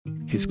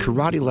his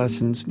karate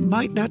lessons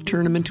might not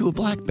turn him into a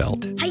black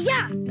belt.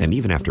 Hi-ya! And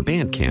even after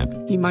band camp,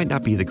 he might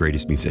not be the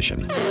greatest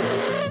musician.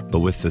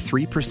 But with the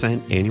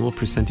 3% annual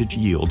percentage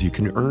yield you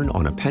can earn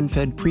on a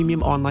PenFed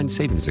premium online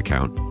savings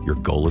account, your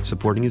goal of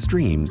supporting his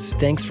dreams...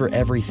 Thanks for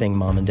everything,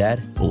 Mom and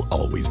Dad. ...will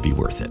always be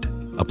worth it.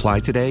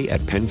 Apply today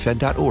at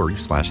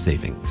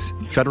PenFed.org/savings.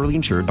 Federally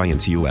insured by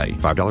NCUA.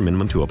 $5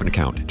 minimum to open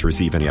account. To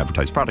receive any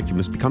advertised product, you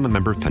must become a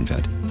member of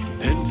PenFed.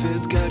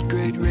 PenFed's got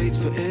great rates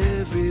for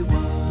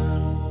everyone.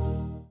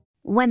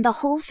 When the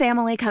whole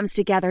family comes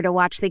together to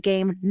watch the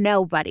game,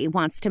 nobody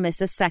wants to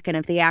miss a second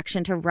of the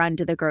action to run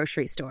to the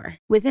grocery store.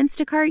 With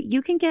Instacart,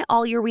 you can get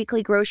all your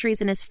weekly groceries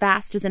in as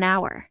fast as an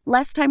hour.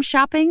 Less time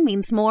shopping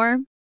means more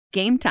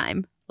game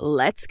time.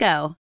 Let's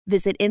go.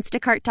 Visit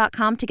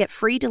instacart.com to get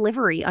free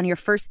delivery on your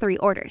first 3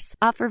 orders.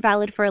 Offer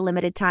valid for a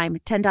limited time.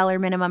 $10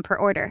 minimum per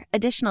order.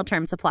 Additional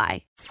terms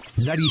apply.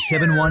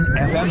 97.1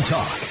 FM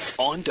Talk.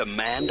 On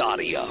demand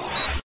audio.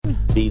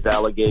 These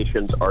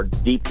allegations are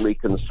deeply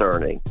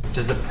concerning.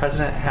 Does the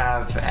president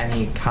have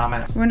any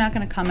comment? We're not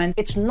going to comment.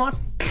 It's not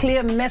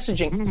clear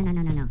messaging.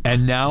 No.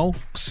 And now,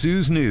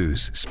 Sue's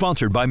News,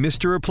 sponsored by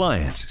Mr.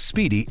 Appliance,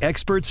 Speedy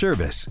Expert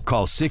Service.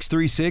 Call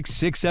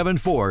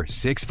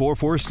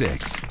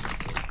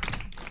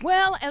 636-674-6446.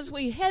 Well, as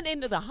we head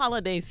into the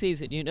holiday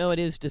season, you know it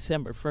is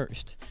December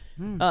 1st.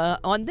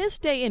 On this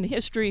day in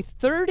history,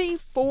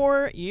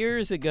 34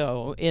 years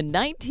ago, in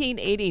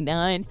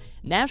 1989,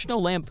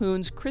 National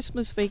Lampoon's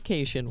Christmas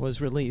Vacation was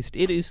released.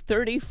 It is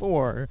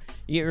 34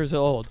 years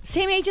old.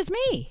 Same age as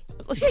me.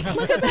 Look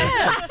at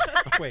that.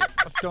 Wait,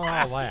 don't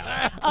all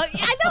laugh.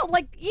 I know,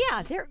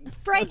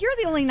 Fred, you're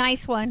the only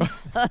nice one.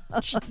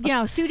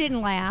 Sue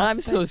didn't laugh. I'm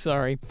so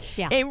sorry.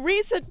 Yeah. A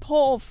recent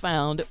poll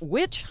found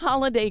which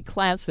holiday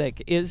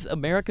classic is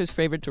America's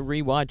favorite to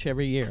rewatch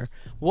every year.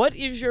 What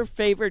is your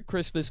favorite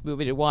Christmas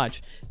movie to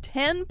watch?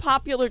 10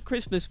 popular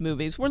Christmas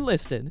movies were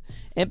listed,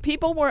 and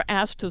people were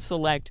asked to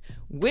select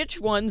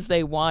which ones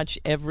they watch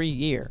every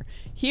year.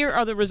 Here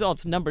are the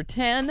results. Number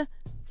 10,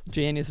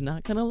 Jane is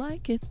not going to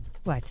like it.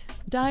 What?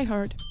 Die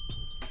Hard.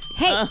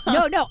 Hey,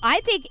 no,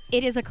 I think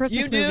it is a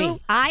Christmas movie.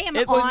 I am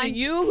it was it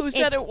you who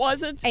said it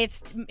wasn't?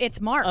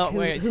 It's Mark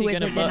who is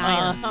a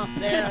denier.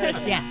 There it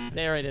is. Yeah.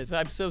 There it is.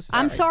 I'm so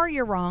sorry. I'm sorry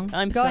you're wrong.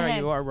 I'm Go sorry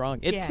ahead. you are wrong.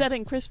 It's set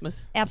in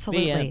Christmas.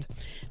 Absolutely. The end.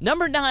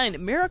 Number 9,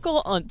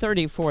 Miracle on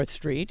 34th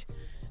Street.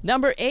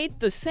 Number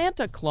 8, The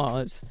Santa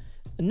Claus.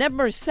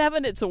 Number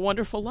 7, It's a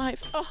Wonderful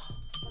Life. Oh.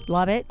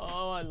 Love it.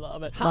 Oh, I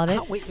love it. Love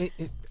it. Wait,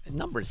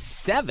 number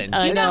 7? Do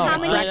you know how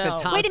many?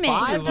 Wait a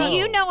minute. Do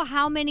you know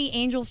how many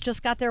angels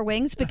just got their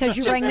wings because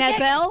you rang that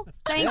bell?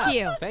 Thank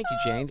you. Thank you,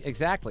 Jane.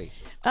 Exactly.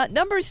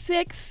 Number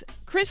 6,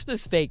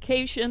 Christmas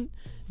Vacation.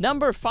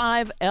 Number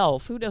 5,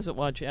 Elf. Who doesn't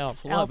watch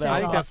Elf? Love Elf. I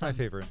think that's my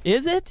favorite.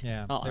 Is it?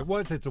 Yeah. Oh.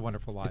 It's a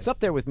Wonderful Life. It's up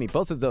there with me.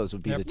 Both of those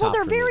would be the top. Well,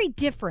 they're for very me.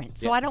 different,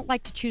 so I don't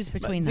like to choose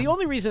between them. The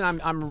only reason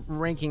I'm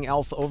ranking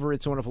Elf over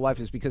It's a Wonderful Life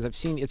is because I've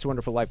seen It's a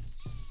Wonderful Life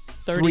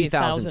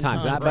 30,000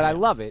 times. But I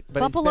love it. But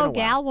Buffalo it's been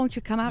a Gal, while. won't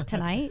you come out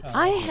tonight?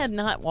 I had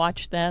not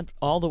watched that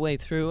all the way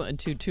through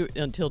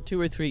until 2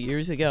 or 3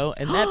 years ago,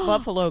 and that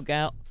Buffalo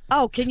Gal.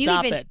 Oh, can you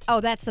Stop even? it.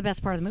 Oh, that's the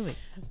best part of the movie.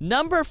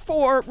 Number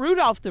 4,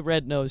 Rudolph the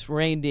Red-Nosed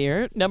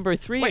Reindeer. Number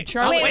 3,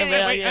 Charlie. Wait.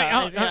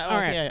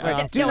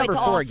 Do number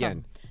 4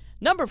 again.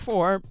 Number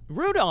 4,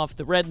 Rudolph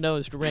the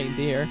Red-Nosed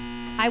Reindeer.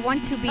 I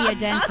want to be a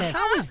dentist.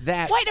 How is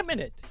that? Wait a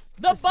minute.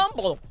 The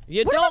Bumble.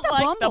 You What don't about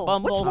like the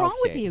Bumble? What's wrong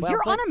with you? Well,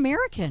 You're but-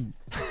 un-American.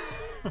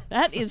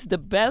 That is the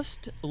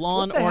best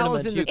lawn What the hell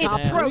ornament is in you the can top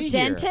It's have. three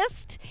here?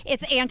 pro-dentist.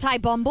 It's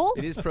anti-Bumble.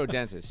 It is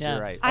pro-dentist. Yes.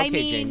 You're right. I Okay,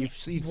 mean, Jane, you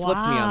flipped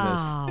me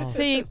on this.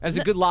 See, As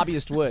a good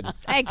lobbyist would.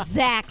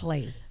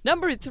 Exactly.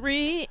 number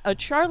 3, A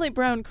Charlie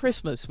Brown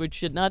Christmas, which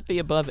should not be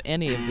above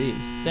any of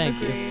these.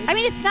 Thank you. I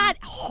mean, it's not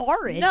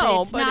horrid,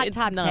 No, but it's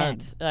not top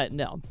 10.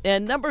 No.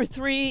 And number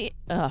 3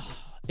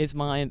 is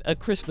mine, A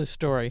Christmas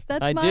Story.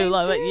 That's I do mine,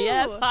 love it. too.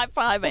 Yes, high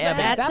five, Abby.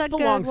 That's a That good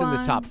belongs in the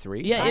one. top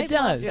 3. Yeah, it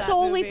does.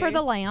 Solely for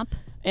the lamp.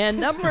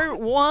 And number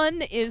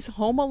 1 is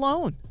Home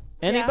Alone.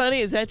 Anybody?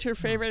 Is that your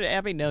favorite,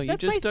 Abby? No, you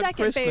That's just my took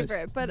second Christmas.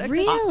 favorite, but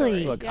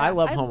Really? Look, I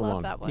love Home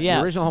Alone. That one. Yeah.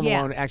 The original Home Yeah.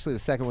 Alone, actually, the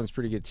second one's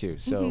pretty good, too.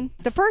 So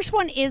The first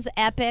one is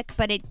epic,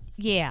 but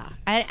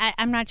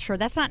I'm not sure.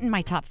 That's not in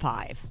my top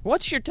 5.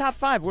 What's your top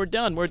 5? We're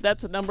done.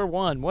 That's number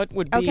 1. What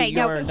would be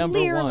your number 1?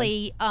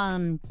 Clearly,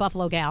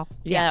 Buffalo Gal.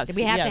 Yes,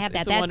 we have to yes, have that.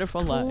 It's a That's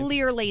Wonderful Life.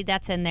 clearly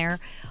that's in there.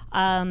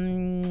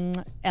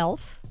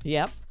 Elf.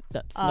 Yep,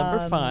 that's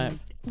number 5.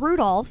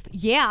 Rudolph.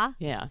 Yeah.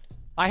 Yeah.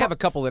 I have a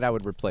couple that I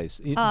would replace.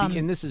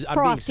 And this is, I'm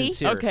Frosty. being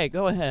sincere. Okay,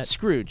 go ahead.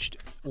 Scrooged.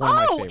 One of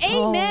my favorites.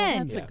 Amen.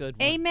 That's a good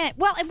one. Amen.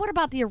 Well, and what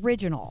about the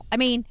original? I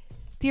mean,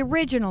 the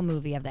original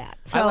movie of that.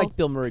 So, I like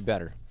Bill Murray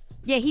better.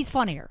 Yeah, he's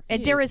funnier.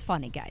 There is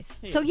funny, guys.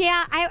 So,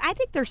 yeah, I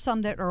think there's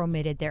some that are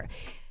omitted there.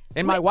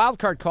 And my wild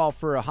card call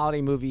for a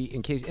holiday movie,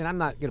 in case, and I'm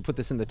not going to put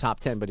this in the top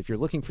 10, but if you're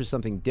looking for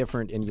something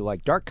different and you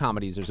like dark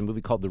comedies, there's a movie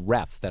called The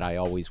Ref that I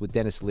always, with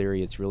Dennis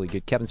Leary, it's really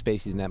good. Kevin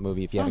Spacey's in that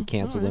movie. If you haven't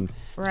canceled him,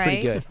 it's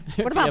pretty good.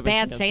 What about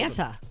Bad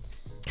Santa?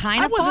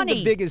 Kind I of wasn't funny.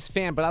 the biggest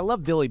fan, but I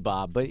love Billy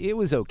Bob, but it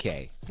was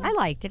okay. I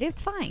liked it.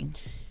 It's fine.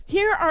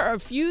 Here are a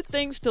few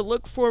things to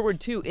look forward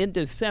to in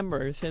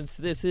December, since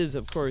this is,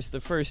 of course, the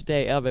first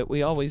day of it.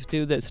 We always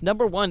do this.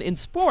 Number one, in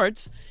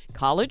sports,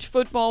 college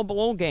football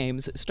bowl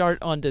games start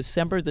on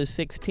December the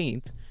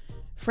 16th.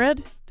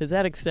 Fred, does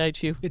that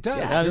excite you? It does.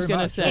 I was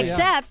going to say.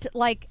 Except,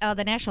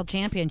 the national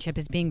championship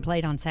is being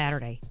played on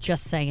Saturday.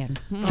 Just saying.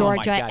 Oh my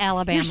Georgia, God.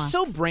 Alabama. You're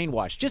so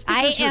brainwashed. Just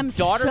I because your am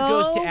daughter so-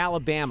 goes to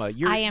Alabama,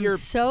 I am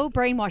so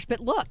brainwashed. But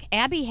look,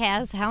 Abby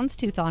has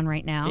houndstooth on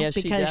right now Yes,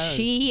 she because does.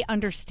 she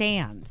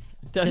understands.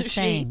 Does just she?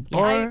 saying.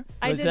 Or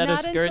I was did that a not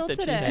skirt until that she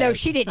today. had? No,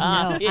 she didn't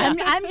know. Yeah.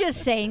 I'm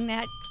just saying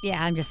that.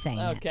 Yeah, I'm just saying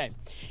that. Okay.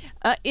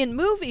 In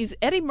movies,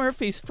 Eddie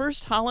Murphy's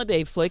first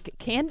holiday flick,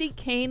 Candy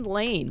Cane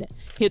Lane,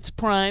 hits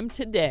Prime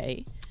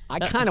today. I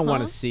kind of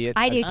want to see it.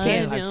 I do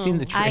too. I've seen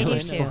the I do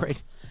trailers too. for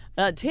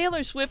it.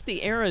 Taylor Swift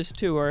The Eras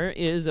Tour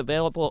is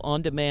available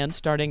on demand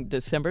starting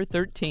December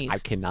 13th. I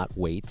cannot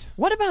wait.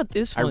 What about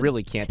this I one?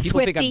 really can't.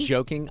 People think I'm Swiftie.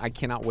 joking. I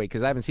cannot wait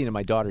because I haven't seen it.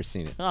 My daughter's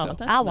seen it. Oh, so.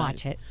 that's I'll nice.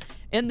 watch it.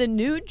 And the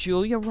new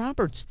Julia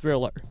Roberts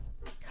thriller.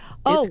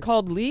 Oh. It's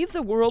called Leave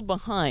the World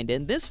Behind,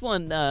 and this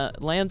one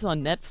lands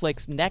on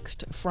Netflix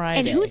next Friday.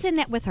 And who's in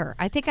that with her?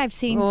 I think I've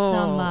seen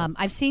some.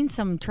 I've seen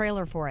some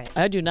trailer for it.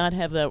 I do not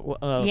have that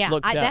Yeah,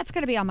 looked up. that's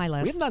going to be on my We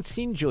list. have not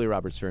seen Julia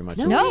Roberts very much.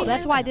 No,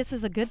 that's why this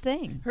is a good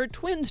thing. Her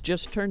twins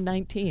just turned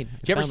 19.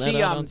 Did you ever Found that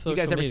see? out on You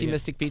guys social ever see media.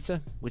 Mystic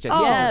Pizza? Which I Oh,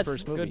 think yes, was her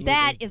first movie. good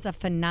That is a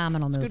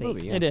phenomenal It's a movie. good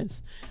movie. Yeah. It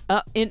is.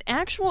 In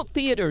actual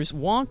theaters,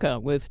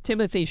 Wonka with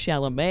Timothy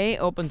Chalamet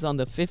opens on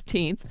the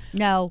 15th.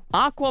 No.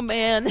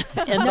 Aquaman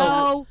and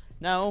No.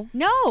 No.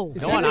 No.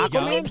 Is Can it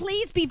we young?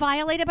 please be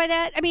violated by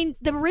that? I mean,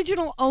 the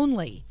original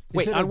only.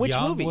 Wait, Is it on a which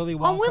young movie? Willy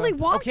Wonka? On Willy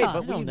Wonka. Okay,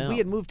 but don't know. we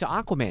had moved to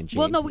Aquaman, Jane.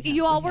 Well, no,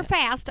 you all were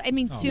fast. I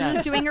mean, Sue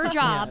is doing her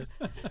job.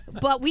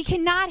 But we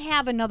cannot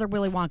have another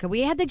Willy Wonka.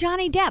 We had the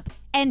Johnny Depp.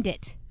 End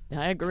it.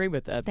 I agree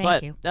with that. Thank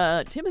but you.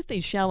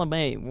 Timothy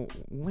Chalamet,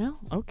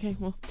 okay.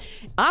 Well,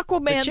 The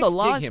Aquaman, chicks the dig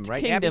Lost him,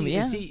 right? Kingdom. Abby,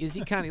 yeah. is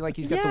he kind of like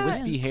he's got the Yeah.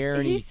 wispy hair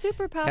and He's he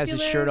super has his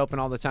popular. shirt open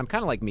all the time,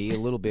 kind of like me a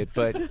little bit,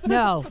 but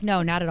No,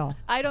 not at all.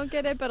 I don't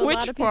get it, but a Which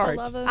lot of people part?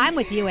 love him. I'm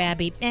with you,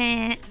 Abby.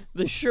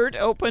 The shirt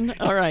open.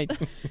 All right.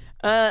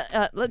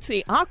 Let's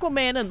see.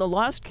 Aquaman and the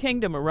Lost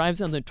Kingdom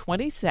arrives on the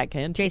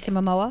 22nd. Jason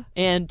Momoa.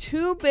 And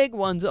two big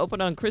ones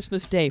open on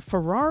Christmas Day.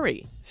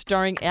 Ferrari,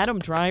 starring Adam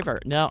Driver.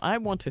 Now, I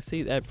want to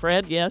see that.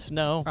 Fred, yes,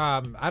 no?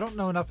 I don't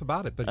know enough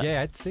about it, but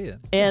yeah, I'd see it.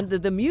 And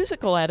the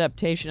musical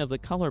adaptation of The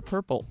Color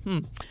Purple.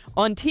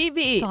 On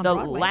TV, It's on the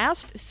Broadway.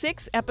 last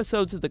 6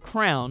 episodes of The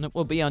Crown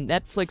will be on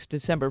Netflix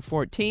December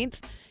 14th.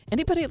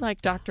 Anybody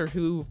like Doctor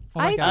Who? Oh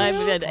my I gosh. I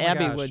do. bet Oh my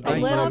Abby gosh. would. A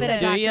be. little bit of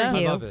Do Doctor ya? Who.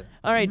 I love it.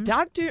 All right,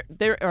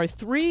 there are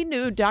 3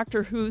 new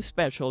Doctor Who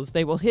specials.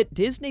 They will hit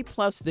Disney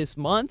Plus this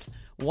month.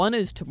 One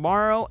is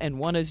tomorrow, and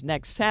one is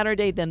next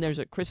Saturday. Then there's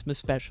a Christmas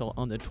special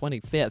on the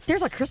 25th.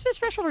 There's a Christmas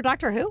special for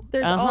Doctor Who?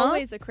 There's Uh-huh.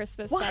 always a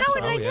Christmas Well, special. how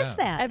did I miss yeah.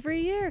 that?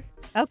 Every year.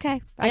 Okay,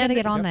 I got to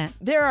get on that.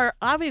 There are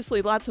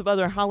obviously lots of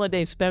other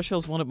holiday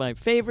specials. One of my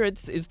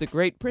favorites is the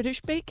Great British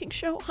Baking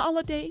Show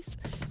Holidays.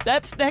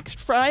 That's next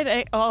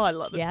Friday. Oh, I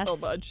love it so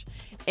Yes. much.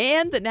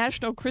 And the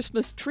National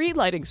Christmas Tree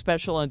Lighting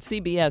Special on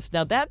CBS.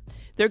 Now that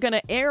they're going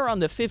to air on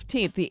the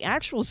 15th. The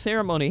actual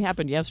ceremony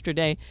happened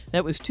yesterday.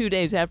 That was 2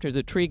 days after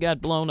the tree got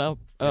blown up.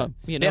 they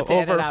have to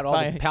over edit out all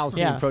by, the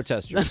Palestinian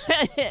protesters.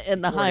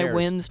 and the before it high airs.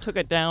 winds took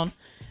it down.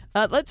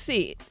 Let's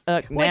see.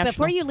 Wait,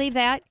 before you leave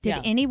that, did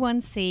Yeah.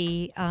 anyone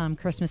see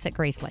Christmas at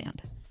Graceland?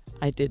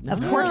 I did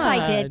not. Of course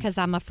I did, because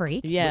I'm a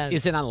freak. Yes.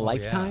 Is it on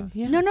Lifetime?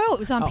 Yeah. No, it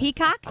was on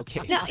Peacock.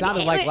 okay. No, It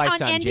sounded like on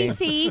Lifetime, Jane.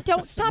 NBC.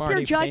 Don't stop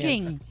your Smarty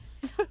judging.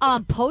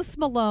 Post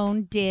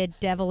Malone did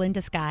Devil in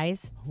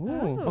Disguise.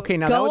 Ooh. Okay,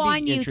 now that Go would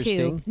on be YouTube.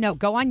 interesting. No,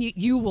 go on you.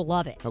 You will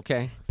love it.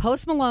 Okay.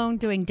 Post Malone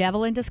doing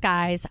Devil in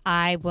Disguise.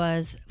 I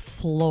was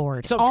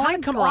floored. So I've kind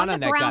of come around on on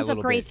the that guy a grounds of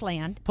little bit.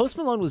 Graceland. Post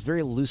Malone was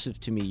very elusive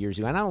to me years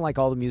ago, and I don't like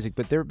all the music,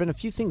 but there have been a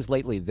few things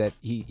lately that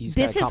he's This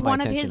kinda is caught my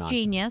one of attention his on.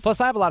 genius. Plus,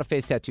 I have a lot of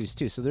face tattoos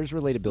too, so there's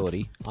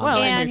relatability. Well,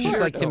 and your just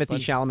shirt like Timothy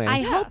open. Chalamet.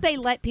 I hope they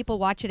let people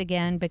watch it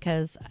again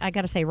because I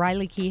got to say,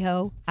 Riley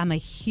Keough, I'm a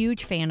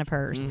huge fan of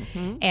hers.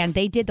 Mm-hmm. And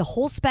they did the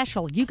whole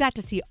special. You got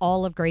to see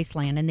all of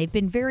Graceland. And they've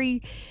been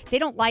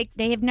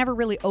they have never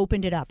really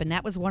opened it up. And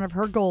that was one of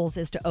her goals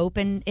is to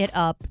open it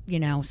up, so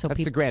That's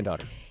people. the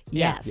granddaughter.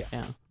 Yes.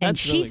 Yeah. And That's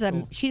she's really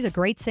cool. she's a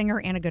great singer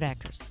and a good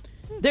actress.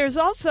 There's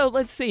also,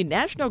 let's see,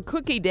 National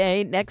Cookie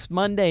Day next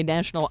Monday,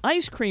 National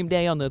Ice Cream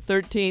Day on the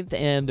 13th,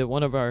 and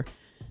one of our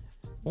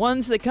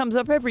ones that comes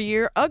up every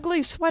year,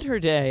 Ugly Sweater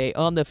Day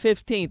on the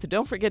 15th.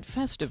 Don't forget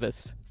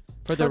Festivus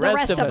for the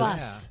rest of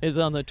us is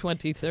on the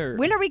 23rd.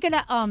 When are we going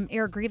to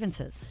air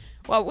grievances?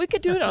 Well, we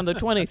could do it on the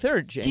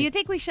 23rd, Jane. Do you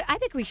think we should? I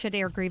think we should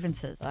air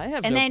grievances. I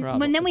have and no then,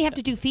 problem and then with we have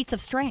to do feats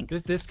of strength.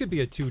 This could be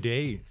a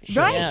 2-day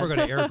show Right. if we're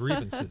going to air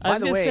grievances. I was By the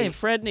going to say, way-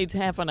 Fred needs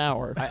half an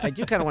hour. I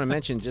do kind of want to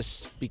mention,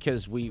 just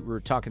because we were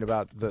talking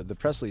about the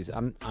Presleys,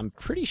 I'm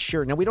pretty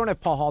sure. Now, we don't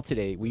have Paul Hall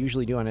today. We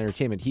usually do on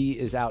Entertainment. He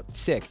is out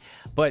sick.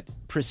 But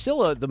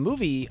Priscilla, the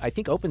movie, I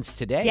think opens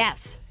today.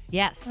 Yes.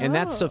 And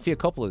that's Sofia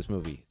Coppola's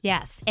movie.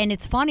 Yes. And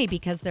it's funny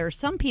because there are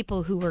some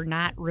people who are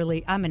not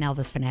really, I'm an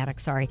Elvis fanatic,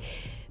 sorry.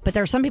 But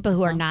there are some people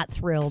who are not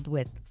thrilled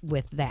with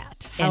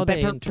that. How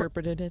they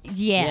interpreted it?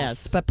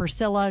 Yes, but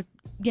Priscilla,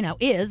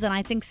 is, and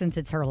I think since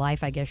it's her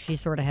life, I guess she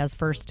sort of has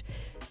first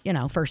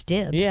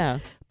dibs. Yeah.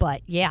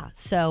 But yeah,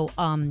 so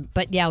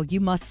but yeah, you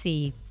must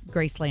see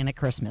Graceland at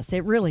Christmas.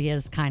 It really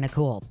is kind of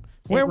cool.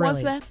 Where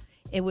was that?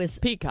 It was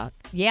Peacock.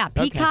 Yeah,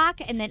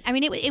 Peacock, and then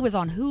it was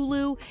on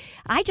Hulu.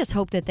 I just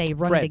hope that they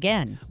run it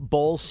again.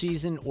 Bowl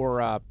season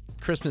or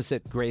Christmas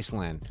at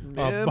Graceland.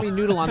 We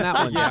noodle on that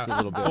one just a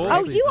little bit.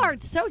 Oh, you are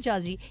so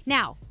judgy.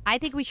 Now, I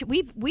think we should.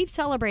 We've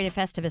celebrated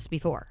Festivus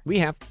before. We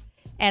have,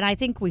 and I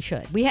think we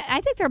should.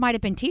 I think there might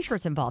have been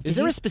T-shirts involved. Is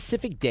there a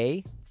specific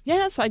day?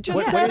 Yes, I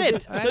just said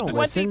it. The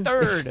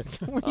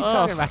 23rd. What are you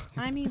talking about?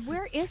 I mean,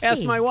 where is he?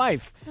 Ask my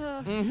wife. All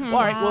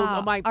right.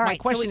 Well, my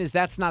question so is,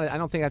 that's not. I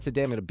don't think that's a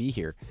day I'm going to be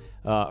here,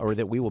 or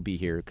that we will be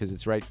here because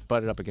it's right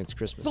butted up against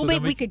Christmas. Well, So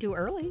maybe we could do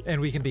early, and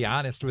we can be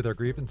honest with our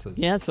grievances.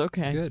 Yes.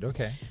 Okay. Good.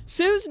 Okay.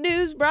 Sue's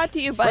News brought to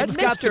you by Fred's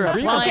got some Mr.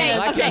 grievances.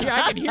 Appliance.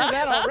 I can hear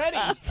that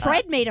already.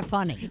 Fred made it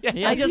funny. Yes,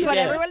 I just he want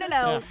did. everyone to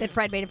know that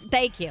Fred made it.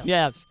 Thank you.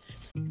 Yes.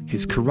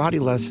 His karate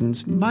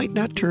lessons might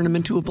not turn him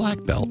into a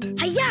black belt.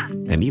 Hi-ya!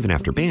 And even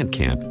after band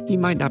camp, he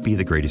might not be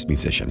the greatest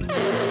musician.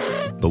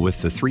 But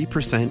with the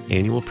 3%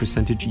 annual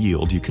percentage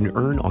yield you can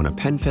earn on a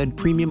PenFed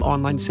premium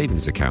online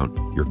savings account,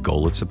 your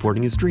goal of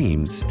supporting his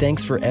dreams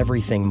Thanks for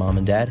everything, Mom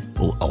and Dad.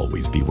 will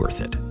always be worth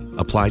it.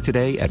 Apply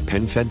today at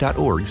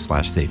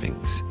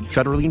PenFed.org/savings.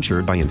 Federally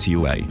insured by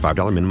NCUA.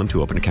 $5 minimum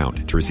to open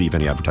account. To receive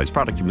any advertised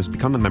product, you must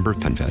become a member of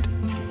PenFed.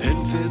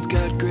 PenFed's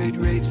got great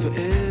rates for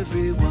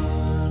everyone.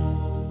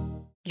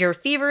 Your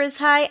fever is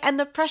high and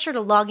the pressure to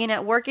log in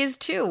at work is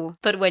too.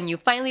 But when you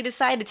finally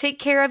decide to take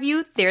care of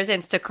you, there's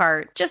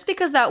Instacart. Just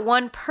because that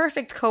one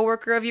perfect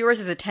coworker of yours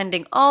is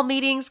attending all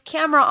meetings,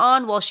 camera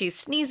on while she's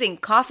sneezing,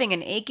 coughing,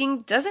 and aching,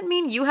 doesn't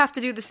mean you have to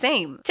do the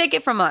same. Take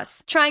it from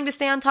us. Trying to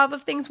stay on top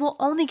of things will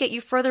only get you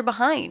further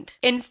behind.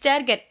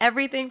 Instead, get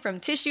everything from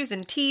tissues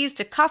and teas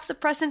to cough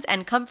suppressants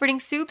and comforting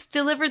soups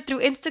delivered through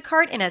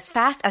Instacart in as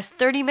fast as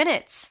 30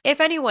 minutes. If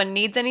anyone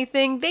needs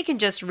anything, they can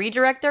just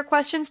redirect their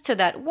questions to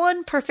that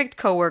one perfect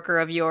coworker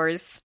of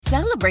yours.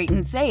 Celebrate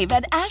and save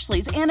at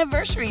Ashley's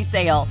Anniversary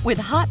Sale. With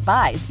Hot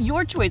Buys,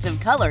 your choice of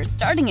colors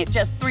starting at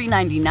just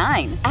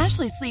 $3.99.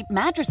 Ashley Sleep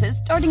mattresses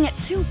starting at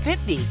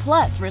 $2.50.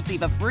 Plus,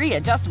 receive a free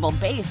adjustable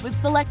base with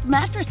select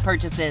mattress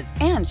purchases.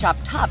 And shop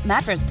top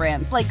mattress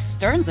brands like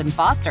Stearns &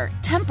 Foster,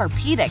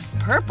 Tempur-Pedic,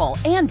 Purple,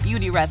 and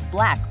Beautyrest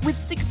Black with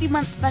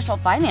 60-month special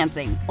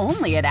financing.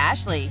 Only at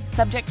Ashley.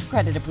 Subject to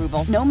credit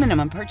approval. No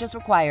minimum purchase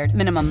required.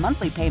 Minimum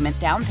monthly payment,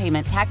 down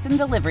payment, tax, and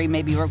delivery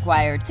may be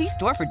required. See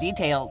store for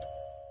details.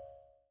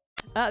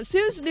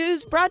 Sue's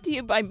News brought to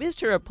you by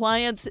Mr.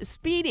 Appliance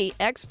Speedy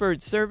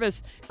Expert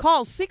Service.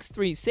 Call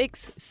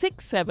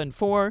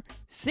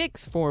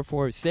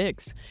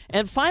 636-674-6446.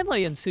 And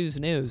finally in Sue's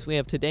News, we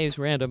have today's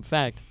random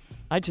fact.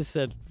 I just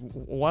said,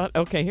 what?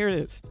 Okay, here it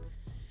is.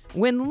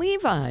 When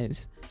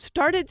Levi's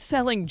started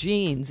selling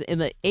jeans in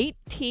the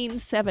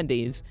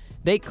 1870s,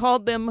 they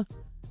called them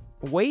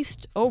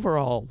waist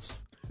overalls.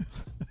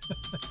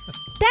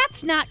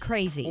 That's not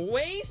crazy.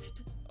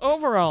 Waist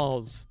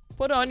overalls.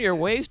 Put on your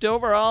waist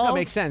overalls. That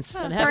makes sense.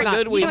 And have a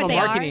good week. From a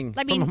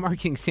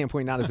marketing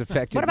standpoint, not as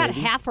effective. What about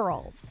maybe.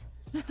 half-rolls?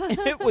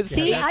 It was.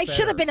 See, I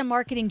should have been a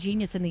marketing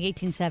genius in the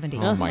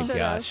 1870s. Oh my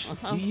gosh.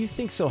 You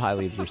think so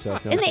highly of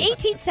yourself, don't In the you?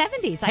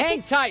 1870s.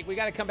 Hang tight. We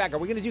got to come back. Are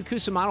we going to do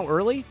Cusimano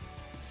early?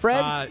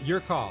 Fred?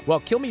 Your call. Well,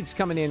 Kilmeade's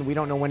coming in. We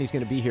don't know when he's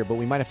going to be here, but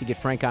we might have to get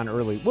Frank on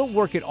early. We'll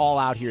work it all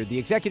out here. The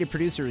executive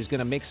producer is going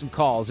to make some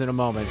calls in a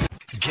moment.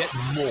 Get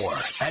more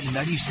at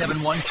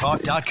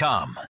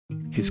 971talk.com.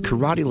 His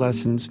karate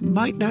lessons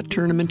might not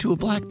turn him into a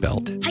black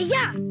belt.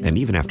 Hi-ya! And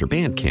even after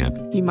band camp,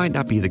 he might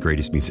not be the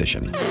greatest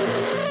musician.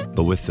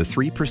 But with the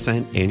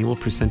 3% annual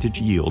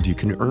percentage yield you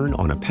can earn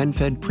on a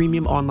PenFed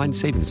premium online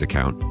savings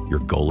account, your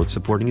goal of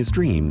supporting his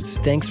dreams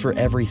Thanks for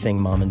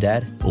everything, Mom and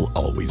Dad. will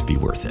always be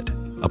worth it.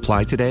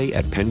 Apply today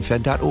at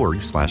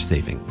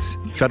PenFed.org/savings.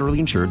 Federally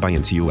insured by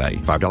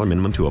NCUA. $5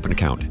 minimum to open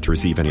account. To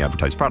receive any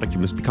advertised product, you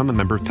must become a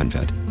member of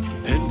PenFed.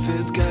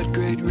 PenFed's got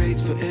great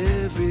rates for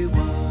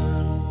everyone.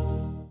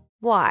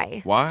 Why?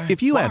 Why?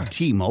 If you have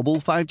T-Mobile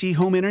 5G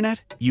home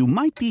internet, you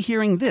might be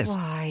hearing this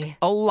Why?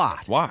 a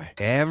lot. Why?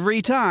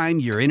 Every time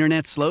your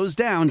internet slows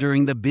down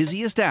during the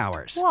busiest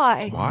hours.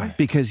 Why? Why?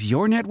 Because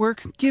your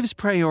network gives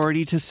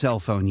priority to cell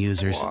phone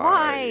users.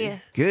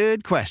 Why?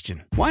 Good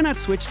question. Why not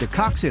switch to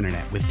Cox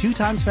Internet with 2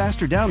 times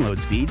faster download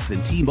speeds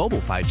than T-Mobile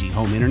 5G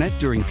home internet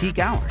during peak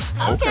hours?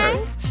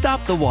 Okay.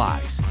 Stop the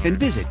whys and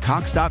visit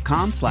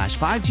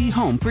cox.com/5G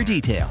home for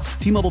details.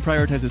 T-Mobile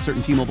prioritizes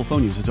certain T-Mobile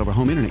phone users over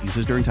home internet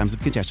users during times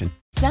of congestion.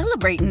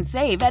 Celebrate and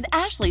save at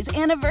Ashley's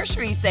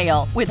Anniversary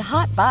Sale. With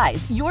Hot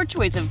Buys, your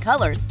choice of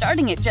colors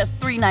starting at just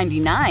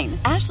 $3.99.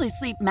 Ashley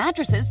Sleep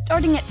mattresses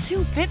starting at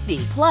 $2.50.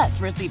 Plus,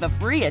 receive a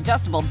free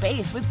adjustable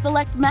base with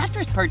select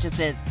mattress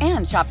purchases.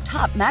 And shop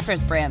top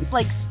mattress brands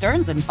like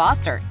Stearns &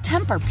 Foster,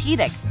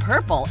 Tempur-Pedic,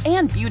 Purple,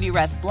 and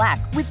Beautyrest Black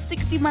with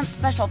 60-month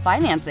special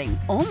financing.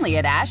 Only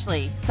at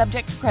Ashley.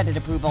 Subject to credit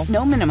approval.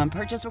 No minimum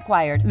purchase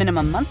required.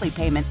 Minimum monthly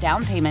payment,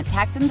 down payment,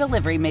 tax, and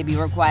delivery may be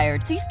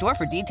required. See store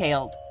for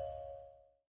details.